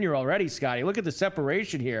Acuna Jr. already, Scotty. Look at the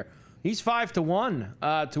separation here. He's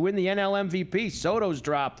 5-1 to win the NL MVP. Soto's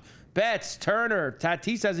dropped. Betts, Turner,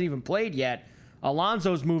 Tatis hasn't even played yet.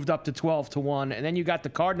 Alonso's moved up to 12-1, and then you got the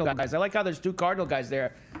Cardinal guys. I like how there's two Cardinal guys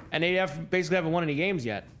there, and they basically haven't won any games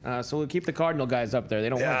yet. So we'll keep the Cardinal guys up there. They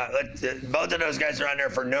don't win. Both of those guys are on there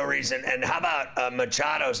for no reason. And how about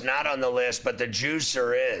Machado's not on the list, but the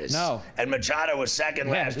juicer is? No. And Machado was second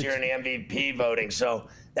last year in the MVP voting. So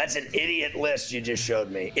that's an idiot list you just showed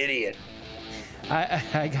me. Idiot.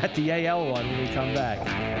 I got the AL one when we come back.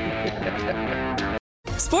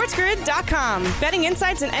 SportsGrid.com. Betting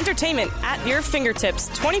insights and entertainment at your fingertips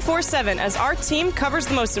 24/7 as our team covers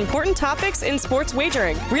the most important topics in sports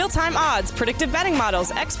wagering. Real-time odds, predictive betting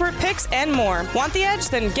models, expert picks, and more. Want the edge?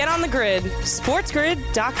 Then get on the grid.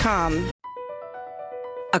 SportsGrid.com.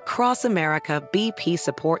 Across America, BP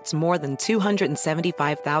supports more than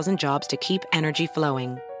 275,000 jobs to keep energy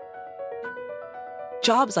flowing.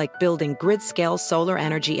 Jobs like building grid-scale solar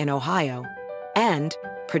energy in Ohio and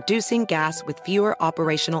producing gas with fewer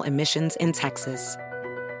operational emissions in Texas.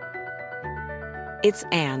 It's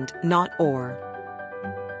and, not or.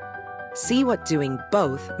 See what doing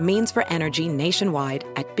both means for energy nationwide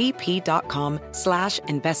at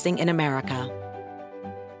bp.com/investing in America.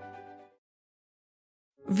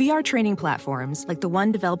 VR training platforms, like the one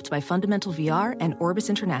developed by Fundamental VR and Orbis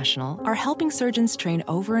International, are helping surgeons train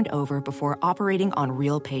over and over before operating on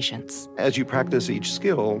real patients. As you practice each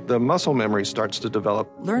skill, the muscle memory starts to develop.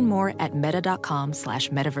 Learn more at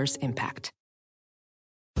meta.com/metaverse impact.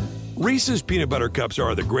 Reese's peanut butter cups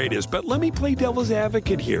are the greatest, but let me play devil's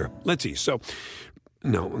advocate here. Let's see. So,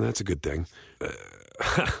 no, that's a good thing.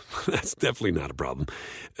 That's definitely not a problem.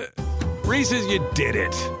 Reese's, you did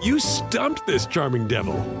it. You stumped this charming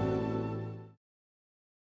devil.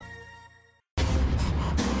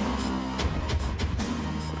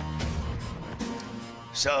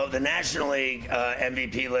 So the National League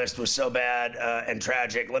MVP list was so bad and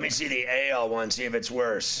tragic. Let me see the AL one, see if it's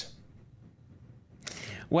worse.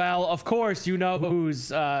 Well, of course, you know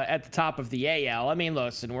who's at the top of the AL. I mean,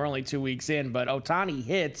 listen, we're only 2 weeks in, but Ohtani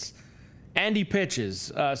hits and he pitches.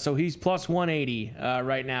 So he's plus 180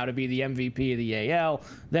 right now to be the MVP of the AL.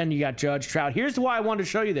 Then you got Judge, Trout. Here's why I wanted to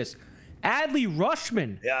show you this. Adley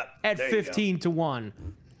Rutschman at 15-1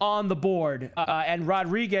 on the board. And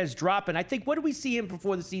Rodriguez dropping. I think, what did we see him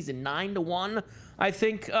before the season? 9-1, I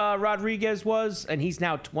think Rodriguez was. And he's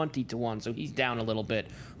now 20-1. So he's down a little bit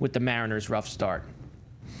with the Mariners' rough start.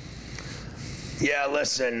 Yeah,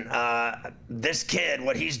 listen, this kid,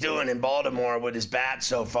 what he's doing in Baltimore with his bat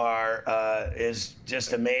so far is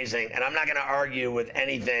just amazing. And I'm not going to argue with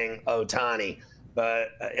anything Ohtani,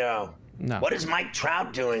 but, what is Mike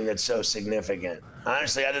Trout doing that's so significant?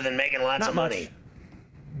 Honestly, other than making lots of money.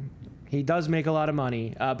 He does make a lot of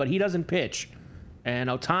money, but he doesn't pitch.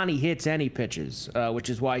 And Ohtani hits and he pitches,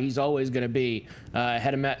 which is why he's always going to be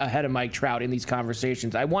ahead of Mike Trout in these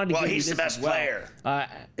conversations. I wanted to give you this he's the best player.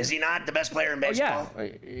 Is he not the best player in baseball?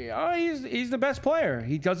 He's the best player.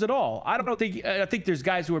 He does it all. I think there's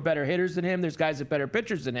guys who are better hitters than him. There's guys that are better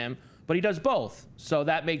pitchers than him. But he does both, so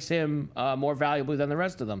that makes him more valuable than the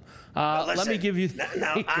rest of them. Listen, let me give you.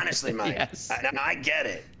 No, honestly, Mike. Yes. I get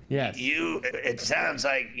it. Yes. It sounds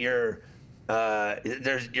like you're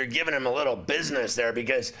giving him a little business there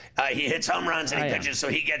because he hits home runs and he pitches, so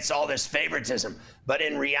he gets all this favoritism. But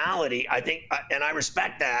in reality, I think, and I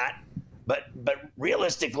respect that, but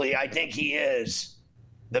realistically, I think he is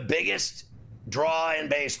the biggest draw in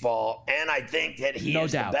baseball, and I think that he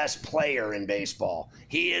is the best player in baseball.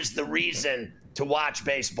 He is the reason to watch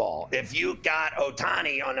baseball. If you got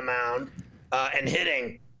Ohtani on the mound and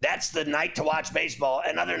hitting, that's the night to watch baseball.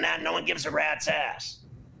 And other than that, no one gives a rat's ass.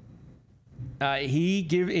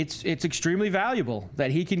 It's extremely valuable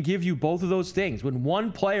that he can give you both of those things. When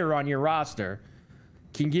one player on your roster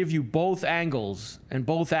can give you both angles and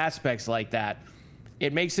both aspects like that,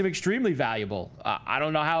 it makes him extremely valuable. I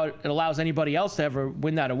don't know how it allows anybody else to ever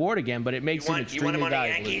win that award again, but it makes him extremely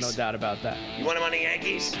valuable. There's no doubt about that. You want him on the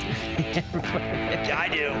Yankees? Yeah, I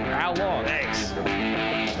do. For how long? Thanks.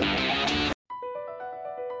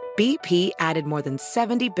 BP added more than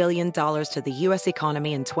 $70 billion to the U.S.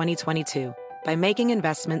 economy in 2022 by making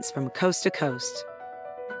investments from coast to coast.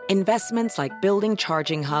 Investments like building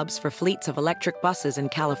charging hubs for fleets of electric buses in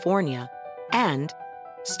California and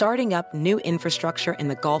starting up new infrastructure in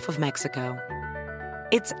the Gulf of Mexico.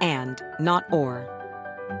 It's and, not or.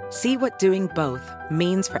 See what doing both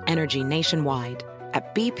means for energy nationwide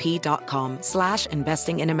at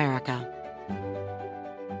bp.com/investing in America.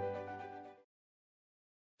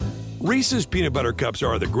 Reese's peanut butter cups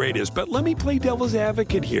are the greatest, but let me play devil's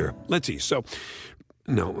advocate here. Let's see. So,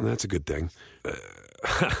 no, that's a good thing.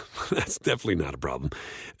 That's definitely not a problem.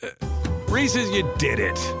 Reese's, you did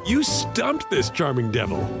it. You stumped this charming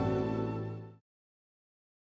devil.